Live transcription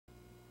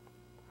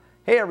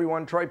Hey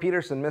everyone, Troy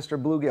Peterson, Mr.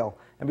 Bluegill.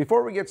 And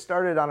before we get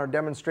started on our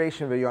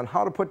demonstration video on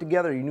how to put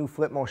together your new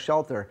Flipmo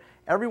shelter,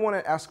 everyone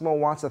at Eskimo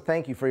wants to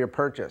thank you for your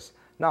purchase.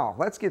 Now,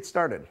 let's get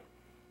started.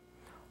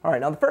 All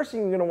right, now the first thing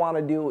you're going to want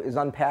to do is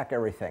unpack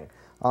everything.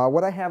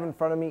 What I have in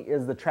front of me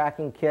is the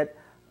tracking kit,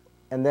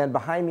 and then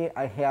behind me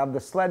I have the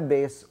sled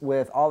base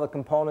with all the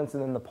components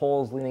and then the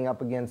poles leaning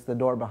up against the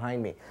door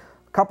behind me.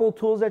 A couple of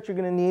tools that you're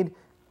going to need.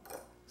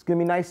 It's going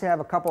to be nice to have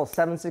a couple of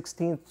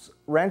 7/16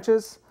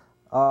 wrenches,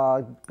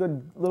 a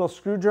good little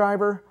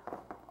screwdriver,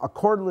 a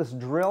cordless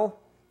drill,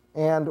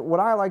 and what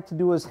I like to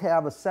do is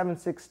have a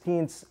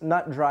 7/16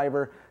 nut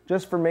driver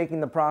just for making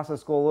the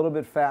process go a little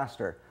bit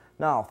faster.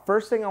 Now,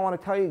 first thing I want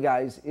to tell you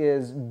guys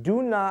is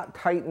do not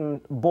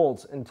tighten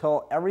bolts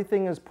until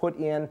everything is put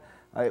in.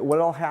 What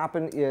will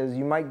happen is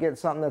you might get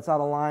something that's out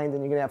of line,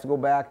 then you're going to have to go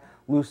back,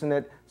 loosen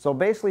it. So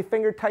basically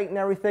finger tighten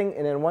everything,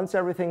 and then once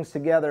everything's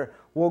together,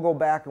 we'll go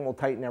back and we'll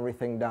tighten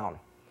everything down.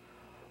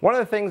 One of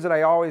the things that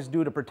I always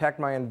do to protect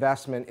my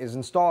investment is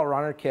install a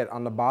runner kit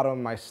on the bottom of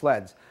my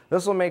sleds.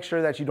 This will make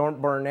sure that you don't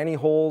burn any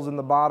holes in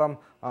the bottom,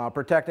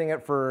 protecting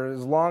it for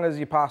as long as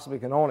you possibly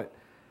can own it.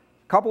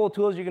 A couple of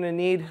tools you're going to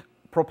need.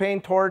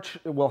 Propane torch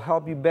will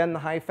help you bend the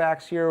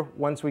Hyfax here.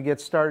 Once we get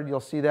started,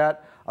 you'll see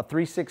that. A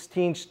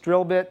 3/16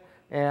 drill bit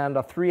and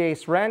a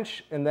 3/8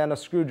 wrench, and then a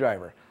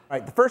screwdriver. All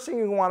right, the first thing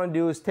you want to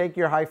do is take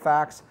your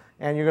Hyfax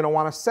and you're going to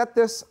want to set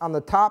this on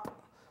the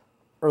top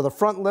or the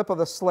front lip of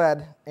the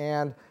sled,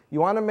 and you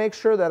want to make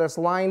sure that it's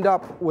lined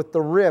up with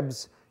the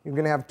ribs. You're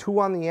going to have two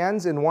on the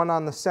ends and one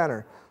on the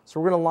center. So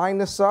we're going to line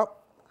this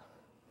up.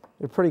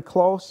 They're pretty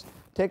close.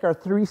 Take our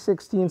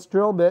 3/16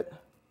 drill bit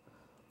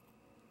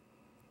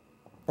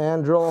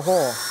and drill a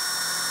hole.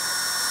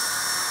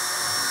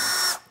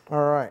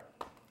 All right.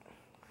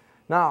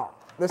 Now,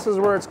 this is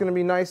where it's going to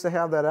be nice to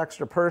have that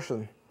extra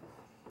person.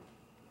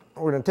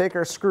 We're going to take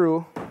our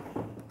screw,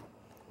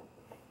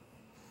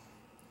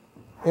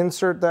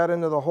 insert that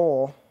into the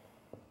hole.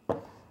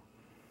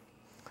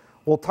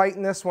 We'll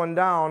tighten this one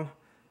down,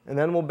 and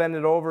then we'll bend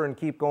it over and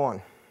keep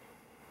going.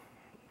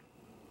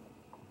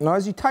 Now,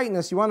 as you tighten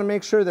this, you want to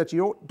make sure that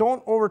you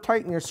don't over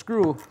tighten your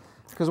screw,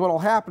 because what will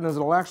happen is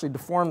it'll actually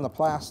deform the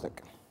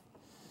plastic.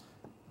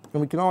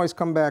 And we can always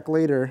come back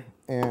later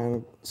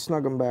and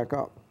snug them back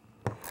up.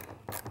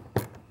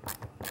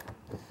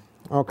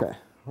 Okay,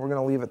 we're going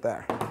to leave it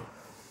there.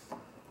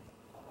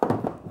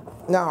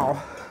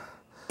 Now,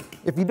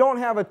 if you don't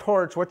have a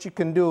torch, what you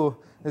can do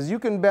is you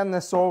can bend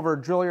this over,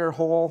 drill your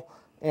hole,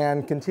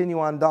 and continue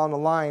on down the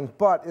line.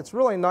 But it's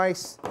really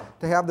nice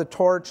to have the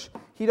torch,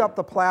 heat up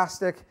the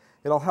plastic.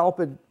 It'll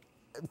help it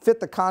fit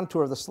the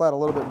contour of the sled a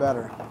little bit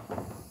better.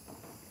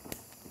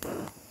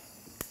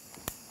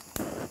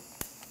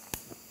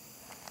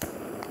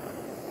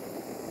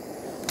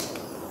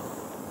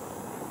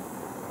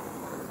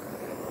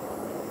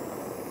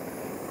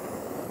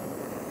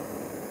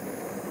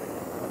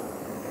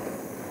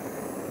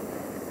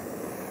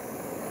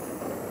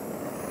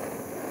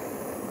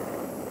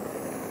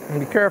 And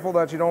be careful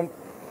that you don't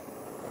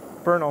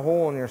burn a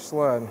hole in your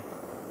sled.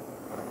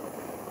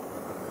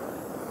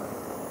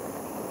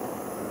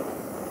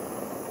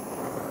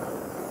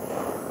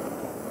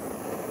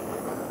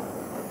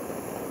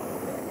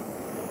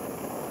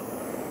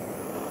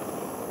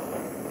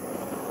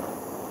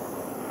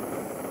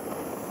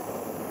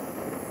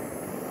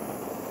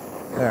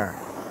 There.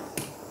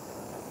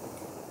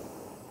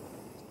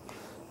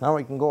 Now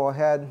we can go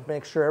ahead,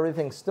 make sure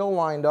everything's still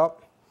lined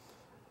up,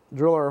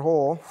 drill our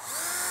hole.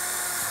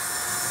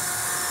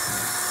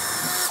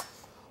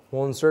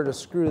 We'll insert a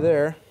screw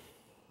there.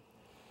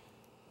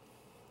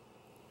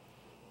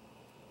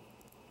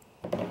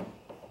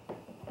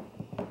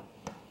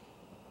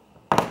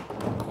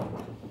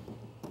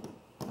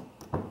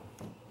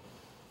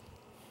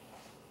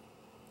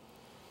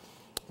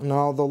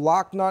 Now the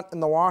lock nut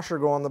and the washer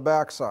go on the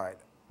back side.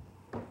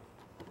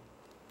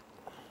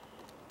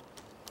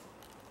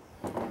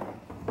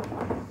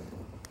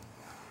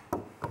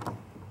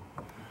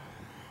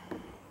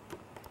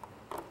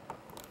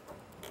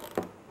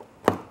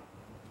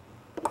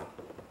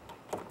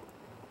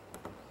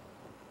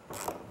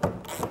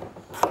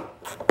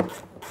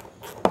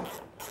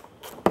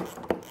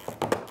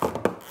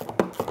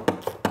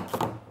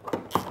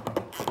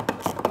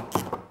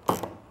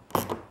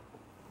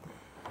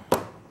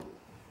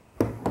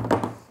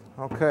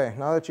 Okay,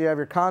 now that you have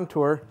your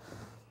contour,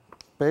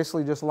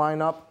 basically just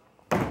line up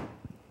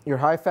your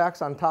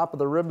Hyfax on top of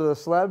the rib of the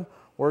sled,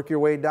 work your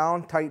way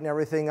down, tighten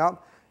everything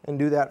up, and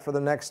do that for the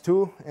next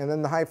two, and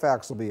then the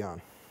Hyfax will be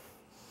on.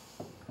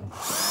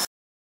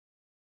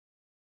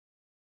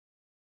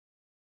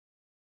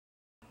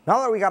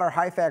 Now that we got our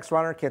Hyfax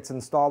runner kits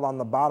installed on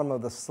the bottom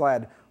of the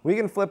sled, we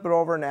can flip it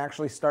over and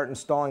actually start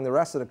installing the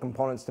rest of the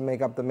components to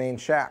make up the main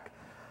shack.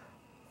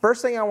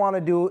 First thing I want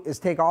to do is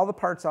take all the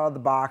parts out of the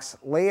box,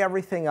 lay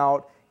everything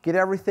out, get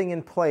everything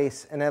in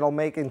place, and it'll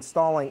make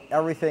installing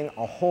everything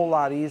a whole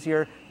lot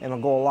easier and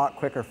it'll go a lot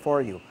quicker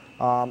for you.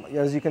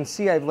 As you can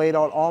see, I've laid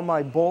out all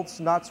my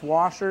bolts, nuts,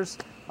 washers.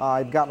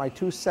 I've got my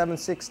two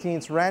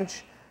 7/16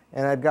 wrench,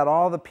 and I've got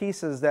all the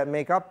pieces that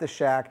make up the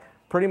shack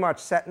pretty much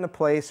set into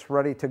place,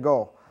 ready to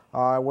go.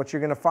 What you're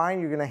going to find,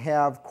 you're going to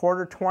have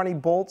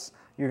 1/4 bolts.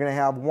 You're going to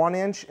have 1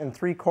 inch and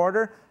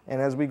 3/4,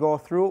 and as we go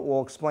through it,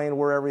 we'll explain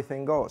where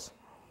everything goes.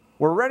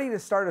 We're ready to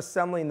start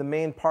assembling the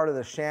main part of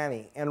the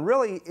shanty, and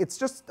really it's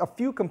just a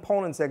few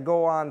components that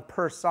go on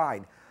per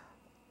side.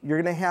 You're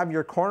going to have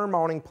your corner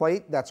mounting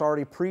plate that's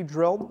already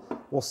pre-drilled.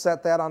 We'll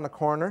set that on the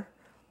corner,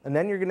 and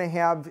then you're going to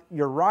have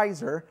your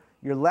riser.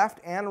 Your left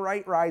and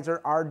right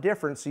riser are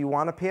different, so you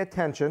want to pay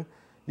attention.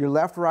 Your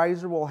left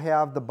riser will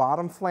have the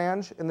bottom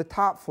flange and the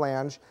top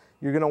flange.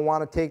 You're going to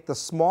want to take the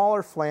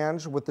smaller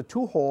flange with the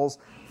 2 holes,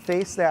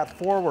 face that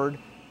forward,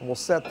 and we'll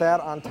set that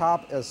on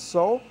top as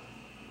so.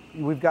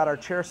 We've got our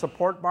chair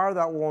support bar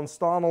that we'll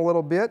install in a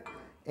little bit,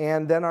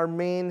 and then our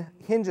main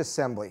hinge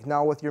assembly.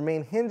 Now with your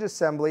main hinge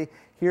assembly,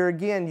 here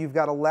again you've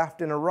got a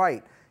left and a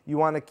right. You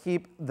want to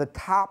keep the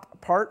top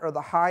part or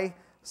the high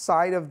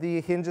side of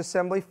the hinge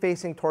assembly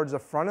facing towards the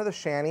front of the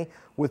shanty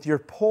with your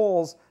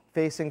poles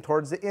facing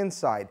towards the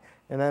inside,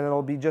 and then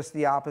it'll be just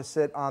the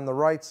opposite on the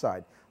right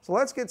side. So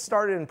let's get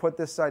started and put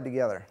this side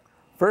together.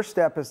 First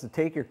step is to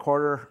take your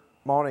quarter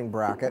mounting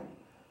bracket,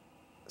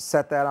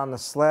 set that on the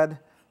sled,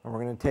 and we're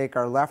going to take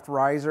our left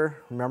riser,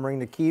 remembering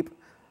to keep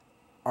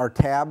our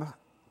tab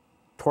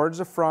towards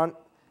the front,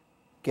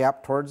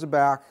 gap towards the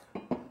back,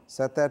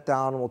 set that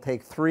down, and we'll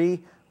take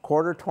 3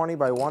 1/4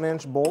 by 1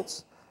 inch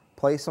bolts,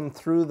 place them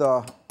through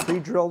the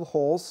pre-drilled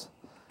holes,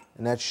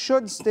 and that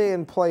should stay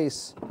in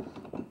place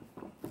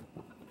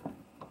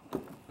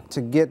to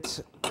get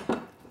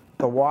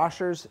the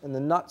washers and the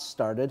nuts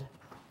started.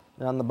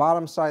 And on the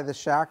bottom side of the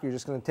shack, you're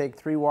just going to take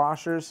 3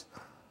 washers,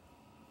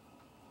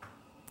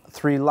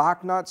 3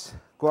 lock nuts,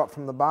 go up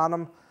from the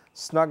bottom,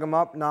 snug them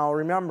up. Now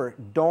remember,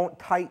 don't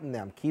tighten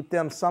them. Keep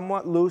them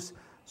somewhat loose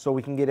so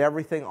we can get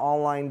everything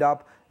all lined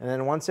up. And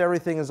then once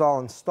everything is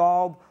all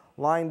installed,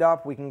 lined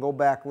up, we can go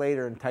back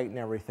later and tighten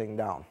everything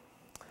down.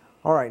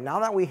 All right, now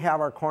that we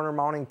have our corner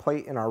mounting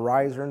plate and our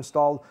riser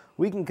installed,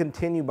 we can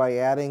continue by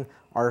adding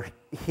our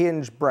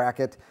hinge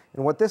bracket.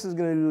 And what this is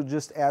going to do is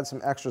just add some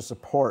extra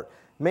support.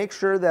 Make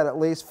sure that it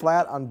lays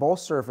flat on both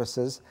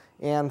surfaces,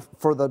 and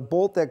for the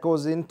bolt that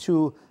goes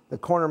into the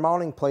corner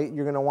mounting plate,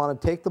 you're going to want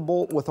to take the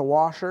bolt with a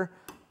washer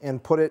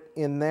and put it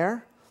in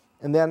there.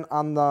 And then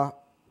on the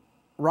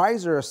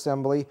riser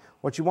assembly,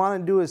 what you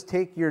want to do is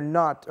take your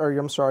nut, or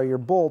I'm sorry, your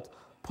bolt,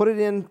 put it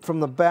in from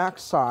the back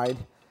side,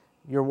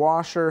 your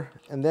washer,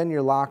 and then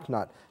your lock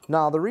nut.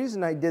 Now the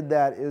reason I did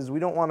that is we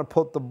don't want to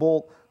put the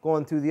bolt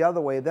going through the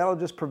other way. That'll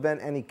just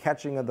prevent any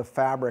catching of the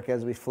fabric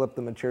as we flip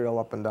the material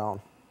up and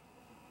down.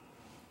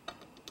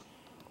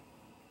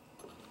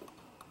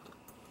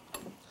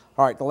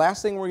 All right, the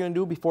last thing we're going to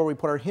do before we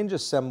put our hinge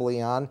assembly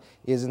on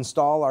is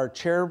install our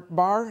chair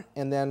bar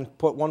and then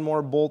put 1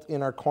 more bolt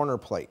in our corner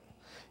plate.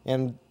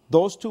 And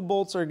those 2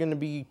 bolts are going to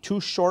be 2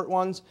 short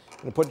ones. You're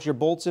going to put your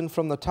bolts in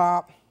from the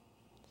top,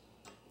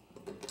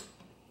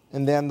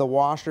 and then the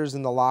washers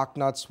and the lock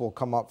nuts will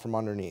come up from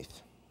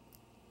underneath.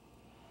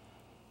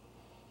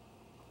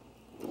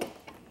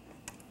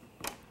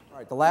 All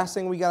right, the last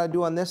thing we got to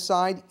do on this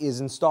side is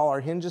install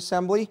our hinge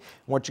assembly.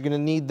 What you're going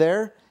to need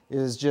there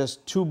is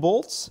just 2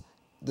 bolts,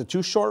 the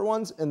 2 short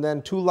ones, and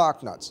then 2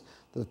 lock nuts.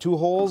 The 2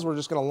 holes we're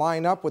just going to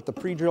line up with the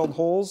pre-drilled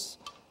holes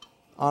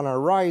on our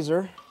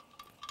riser.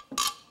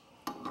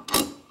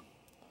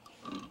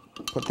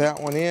 Put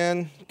that one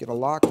in, get a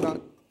lock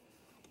nut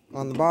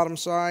on the bottom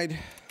side.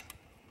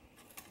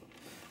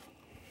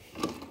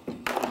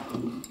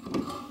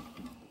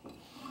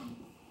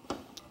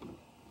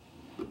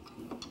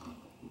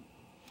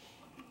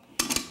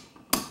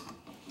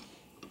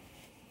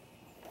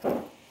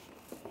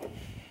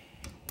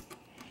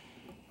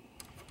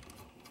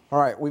 All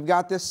right, we've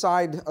got this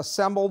side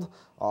assembled.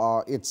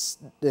 It's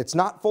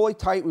not fully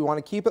tight. We want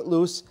to keep it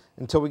loose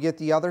until we get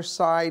the other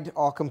side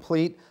all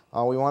complete.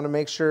 We want to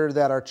make sure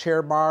that our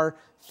chair bar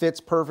fits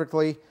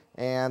perfectly,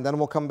 and then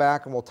we'll come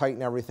back and we'll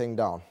tighten everything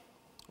down.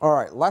 All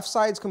right, left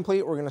side's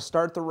complete. We're going to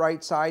start the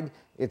right side.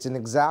 It's an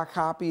exact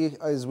copy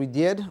as we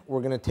did.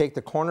 We're going to take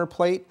the corner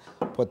plate,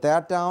 put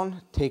that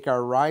down, take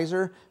our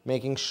riser,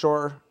 making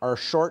sure our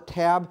short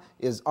tab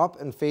is up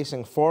and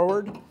facing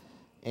forward,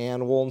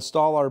 and we'll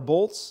install our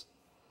bolts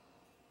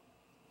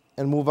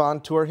and move on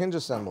to our hinge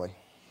assembly.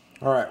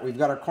 All right, we've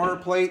got our corner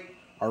plate,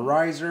 our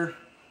riser.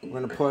 We're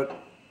going to put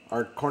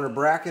our corner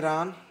bracket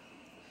on.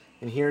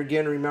 And here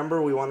again,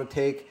 remember, we want to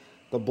take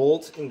the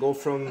bolt and go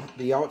from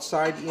the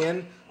outside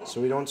in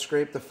so we don't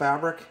scrape the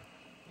fabric.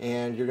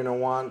 And you're going to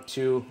want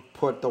to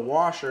put the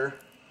washer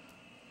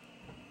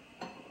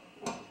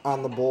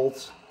on the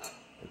bolt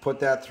and put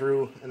that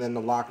through, and then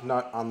the lock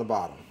nut on the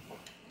bottom.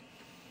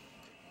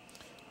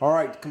 All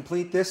right, to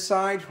complete this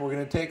side, we're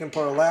going to take and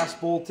put our last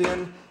bolt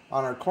in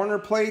on our corner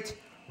plate.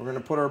 We're going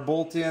to put our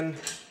bolt in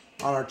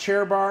on our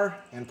chair bar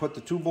and put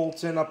the 2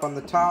 bolts in up on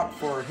the top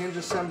for our hinge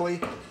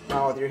assembly.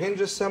 Now with your hinge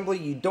assembly,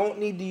 you don't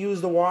need to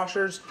use the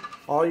washers.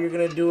 All you're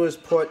going to do is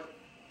put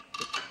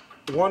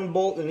 1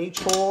 bolt in each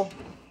hole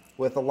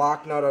with a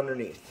lock nut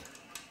underneath.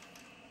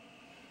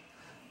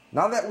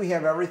 Now that we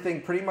have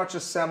everything pretty much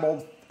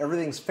assembled,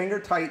 everything's finger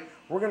tight,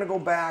 we're going to go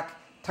back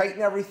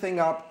tighten everything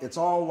up. It's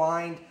all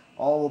lined,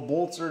 all the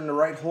bolts are in the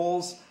right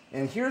holes,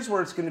 and here's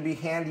where it's going to be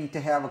handy to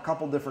have a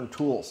couple different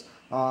tools.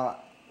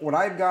 What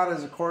I've got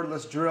is a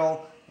cordless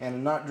drill and a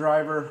nut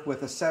driver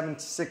with a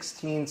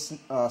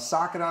 7/16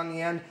 socket on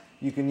the end.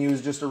 You can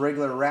use just a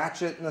regular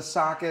ratchet in the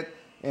socket,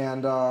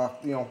 and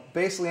you know,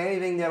 basically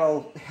anything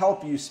that'll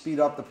help you speed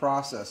up the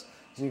process.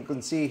 As you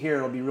can see here,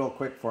 it'll be real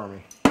quick for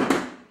me.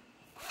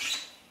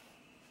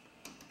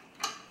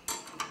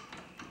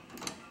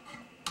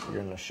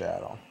 You're in the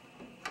shadow.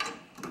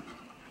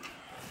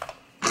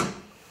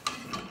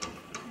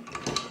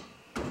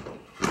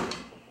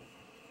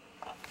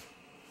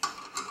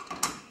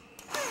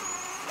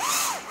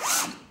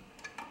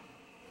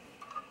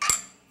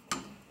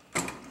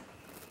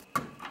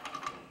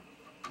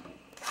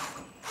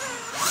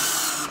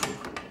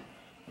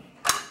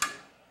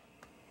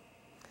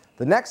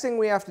 The next thing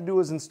we have to do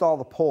is install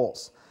the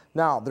poles.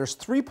 Now, there's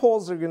 3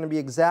 poles that are going to be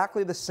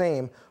exactly the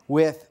same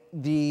with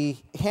the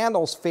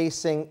handles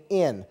facing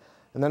in.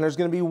 And then there's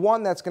going to be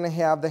one that's going to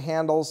have the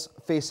handles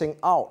facing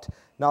out.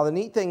 Now, the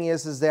neat thing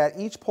is that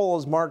each pole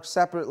is marked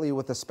separately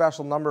with a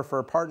special number for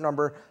a part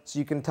number, so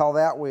you can tell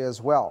that way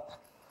as well.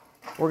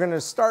 We're going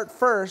to start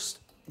first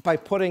by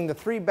putting the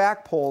 3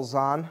 back poles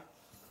on.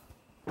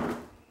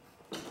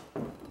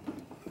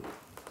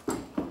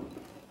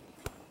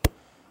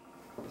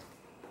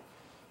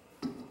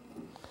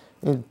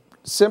 And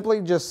simply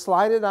just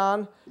slide it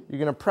on. You're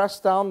going to press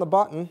down the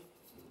button,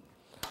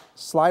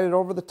 slide it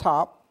over the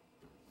top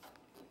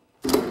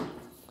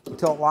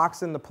until it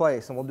locks into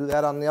place, and we'll do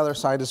that on the other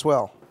side as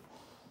well.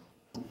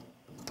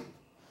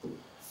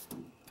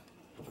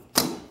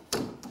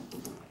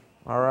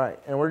 All right,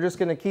 and we're just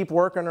going to keep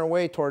working our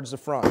way towards the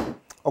front.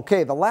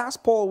 Okay, the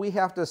last pole we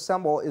have to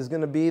assemble is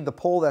going to be the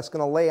pole that's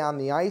going to lay on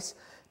the ice.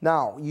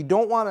 Now, you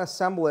don't want to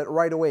assemble it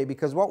right away,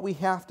 because what we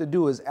have to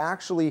do is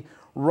actually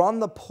run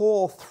the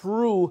pole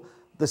through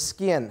the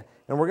skin.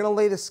 And we're going to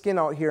lay the skin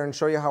out here and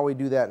show you how we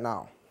do that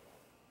now.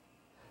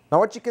 Now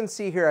what you can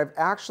see here, I've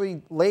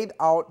actually laid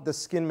out the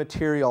skin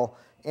material,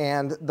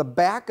 and the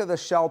back of the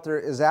shelter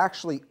is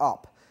actually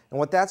up. And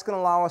what that's going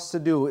to allow us to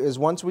do is,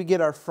 once we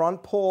get our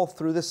front pole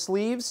through the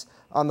sleeves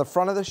on the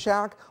front of the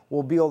shack,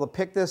 we'll be able to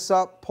pick this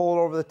up, pull it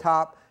over the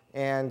top,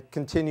 and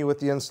continue with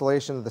the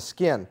installation of the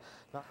skin.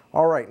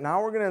 All right,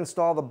 now we're going to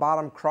install the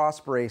bottom cross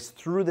brace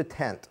through the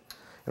tent.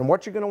 And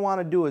what you're going to want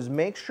to do is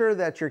make sure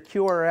that your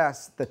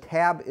QRS, the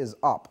tab, is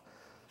up.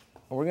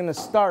 And we're going to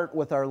start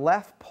with our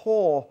left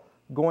pole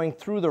going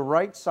through the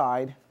right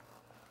side,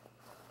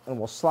 and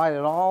we'll slide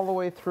it all the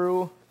way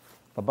through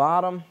the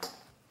bottom.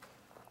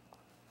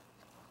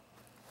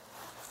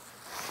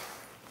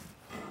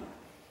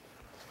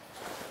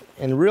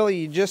 And really,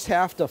 you just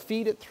have to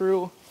feed it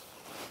through.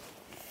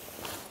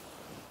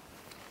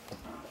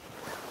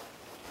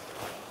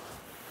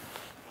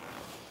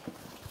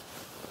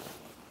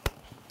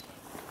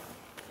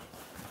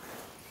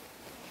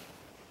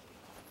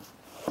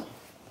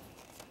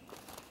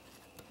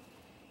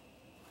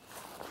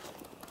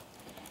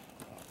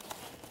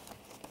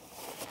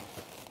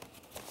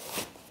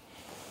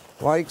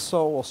 Like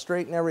so. We'll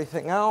straighten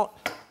everything out.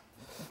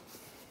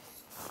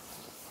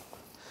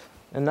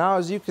 And now,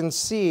 as you can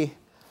see,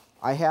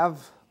 I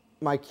have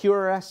my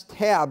QRS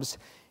tabs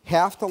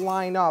have to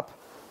line up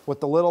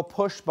with the little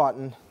push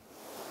button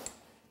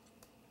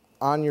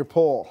on your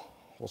pole.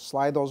 We'll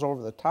slide those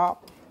over the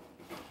top.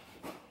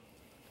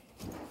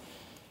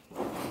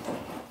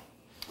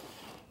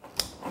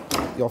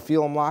 You'll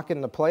feel them lock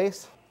into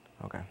place.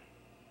 Okay.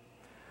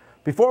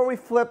 Before we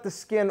flip the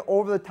skin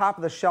over the top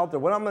of the shelter,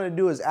 what I'm going to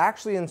do is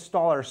actually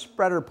install our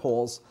spreader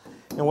poles.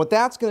 And what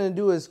that's going to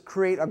do is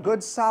create a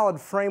good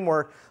solid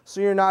framework so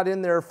you're not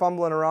in there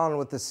fumbling around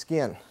with the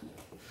skin.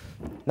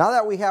 Now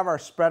that we have our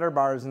spreader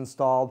bars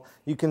installed,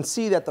 you can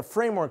see that the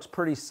framework's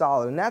pretty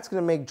solid, and that's going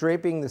to make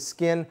draping the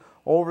skin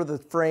over the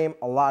frame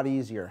a lot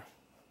easier.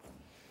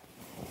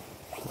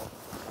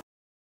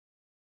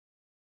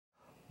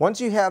 Once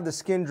you have the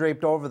skin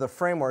draped over the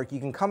framework, you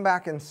can come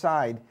back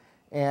inside,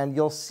 and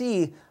you'll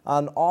see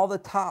on all the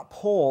top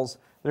poles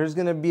there's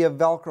going to be a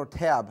Velcro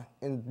tab.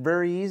 And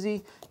very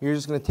easy, you're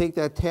just going to take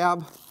that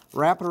tab,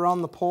 wrap it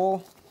around the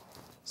pole,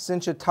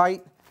 cinch it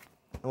tight,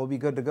 and we'll be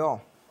good to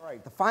go. All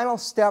right, the final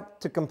step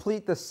to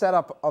complete the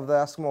setup of the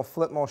Eskimo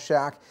Flipmo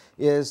shack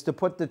is to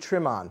put the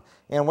trim on.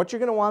 And what you're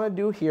going to want to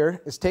do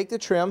here is take the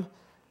trim,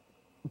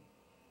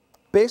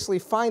 basically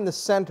find the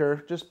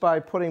center just by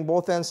putting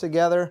both ends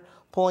together,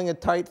 pulling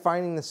it tight,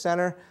 finding the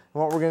center.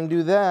 And what we're going to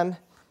do then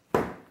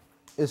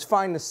is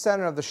find the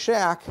center of the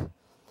shack,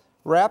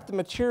 wrap the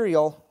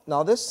material.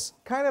 Now this is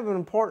kind of an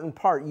important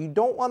part. You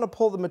don't want to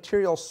pull the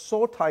material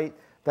so tight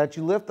that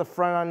you lift the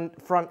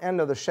front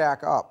end of the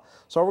shack up.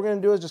 So what we're going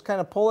to do is just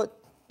kind of pull it,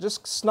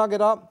 just snug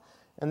it up,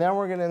 and then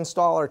we're going to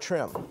install our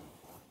trim.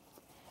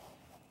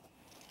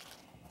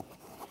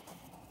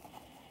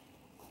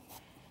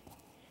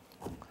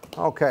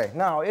 Okay,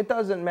 now it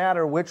doesn't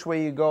matter which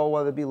way you go,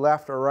 whether it be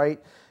left or right.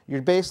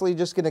 You're basically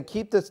just going to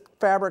keep this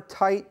fabric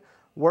tight,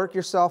 work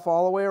yourself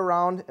all the way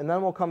around, and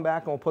then we'll come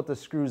back and we'll put the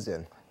screws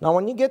in. Now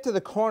when you get to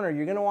the corner,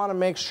 you're going to want to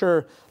make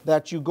sure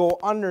that you go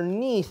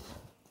underneath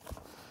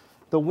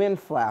the wind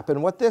flap.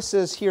 And what this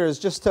is here is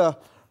just to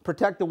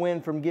protect the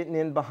wind from getting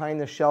in behind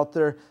the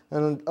shelter,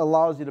 and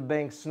allows you to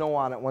bank snow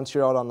on it once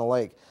you're out on the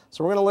lake.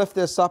 So we're going to lift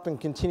this up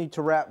and continue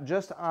to wrap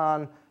just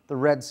on the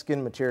red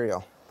skin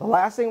material. The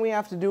last thing we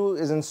have to do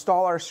is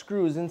install our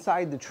screws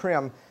inside the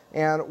trim.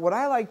 And what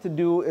I like to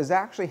do is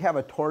actually have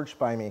a torch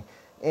by me.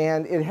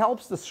 And it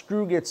helps the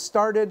screw get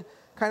started,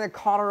 kind of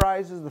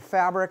cauterizes the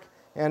fabric,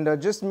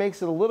 and just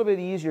makes it a little bit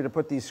easier to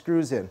put these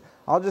screws in.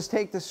 I'll just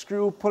take the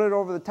screw, put it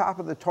over the top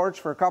of the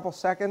torch for a couple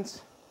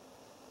seconds,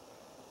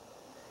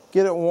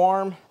 get it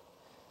warm,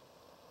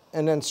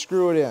 and then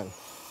screw it in.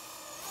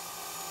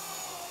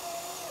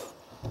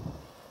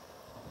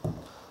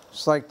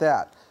 Just like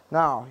that.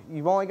 Now,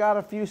 you've only got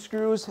a few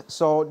screws,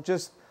 so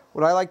just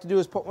what I like to do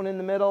is put one in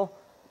the middle,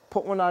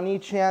 put one on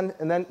each end,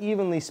 and then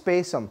evenly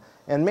space them.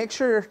 And make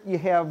sure you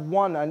have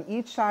one on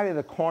each side of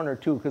the corner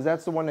too, because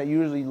that's the one that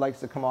usually likes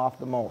to come off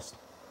the most.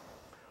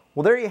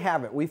 Well, there you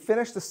have it. We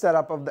finished the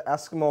setup of the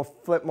Eskimo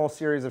Flipmo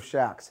series of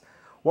shacks.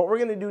 What we're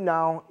going to do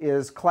now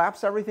is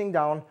collapse everything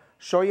down,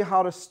 show you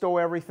how to stow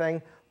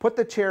everything, put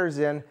the chairs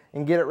in,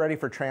 and get it ready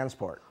for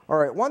transport. All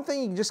right, one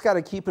thing you just got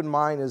to keep in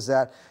mind is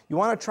that you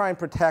want to try and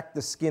protect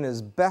the skin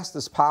as best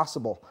as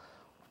possible.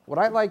 What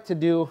I like to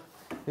do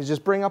is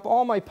just bring up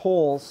all my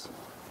poles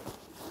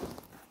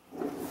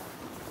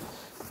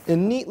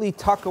and neatly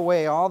tuck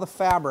away all the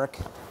fabric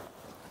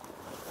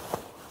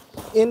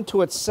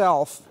into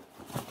itself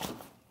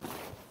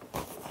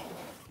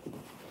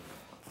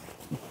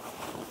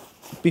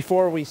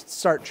before we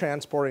start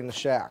transporting the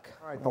shack.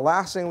 All right, the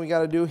last thing we got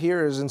to do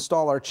here is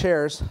install our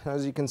chairs.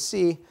 As you can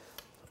see,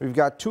 we've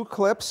got 2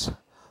 clips.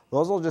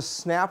 Those will just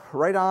snap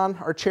right on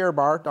our chair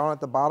bar down at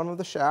the bottom of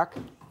the shack.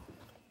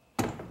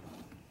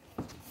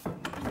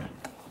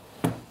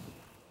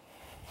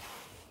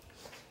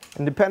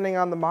 And depending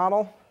on the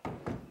model,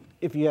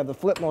 if you have the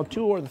Flipmo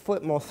 2 or the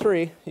Flipmo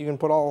 3, you can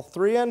put all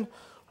 3 in,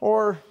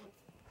 or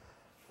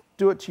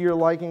do it to your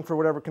liking for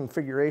whatever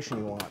configuration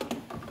you want.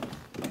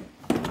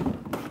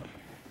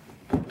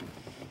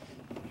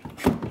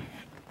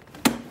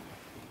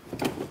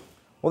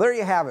 Well, there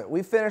you have it.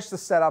 We finished the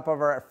setup of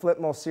our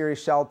Flipmo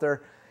series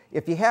shelter.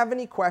 If you have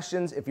any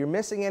questions, if you're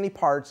missing any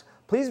parts,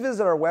 please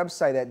visit our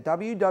website at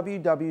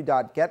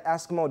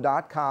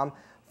www.geteskimo.com.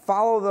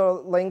 Follow the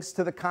links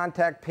to the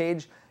contact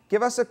page.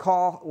 Give us a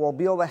call. We'll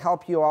be able to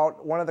help you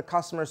out. One of the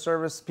customer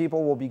service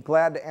people will be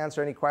glad to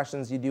answer any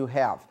questions you do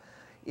have.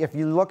 If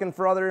you're looking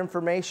for other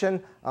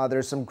information,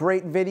 there's some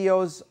great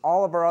videos.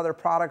 All of our other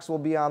products will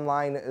be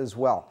online as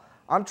well.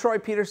 I'm Troy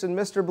Peterson,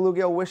 Mr.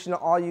 Bluegill, wishing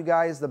all you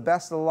guys the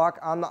best of luck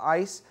on the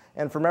ice.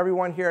 And from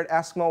everyone here at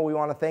Eskimo, we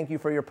want to thank you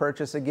for your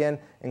purchase again,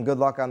 and good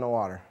luck on the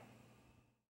water.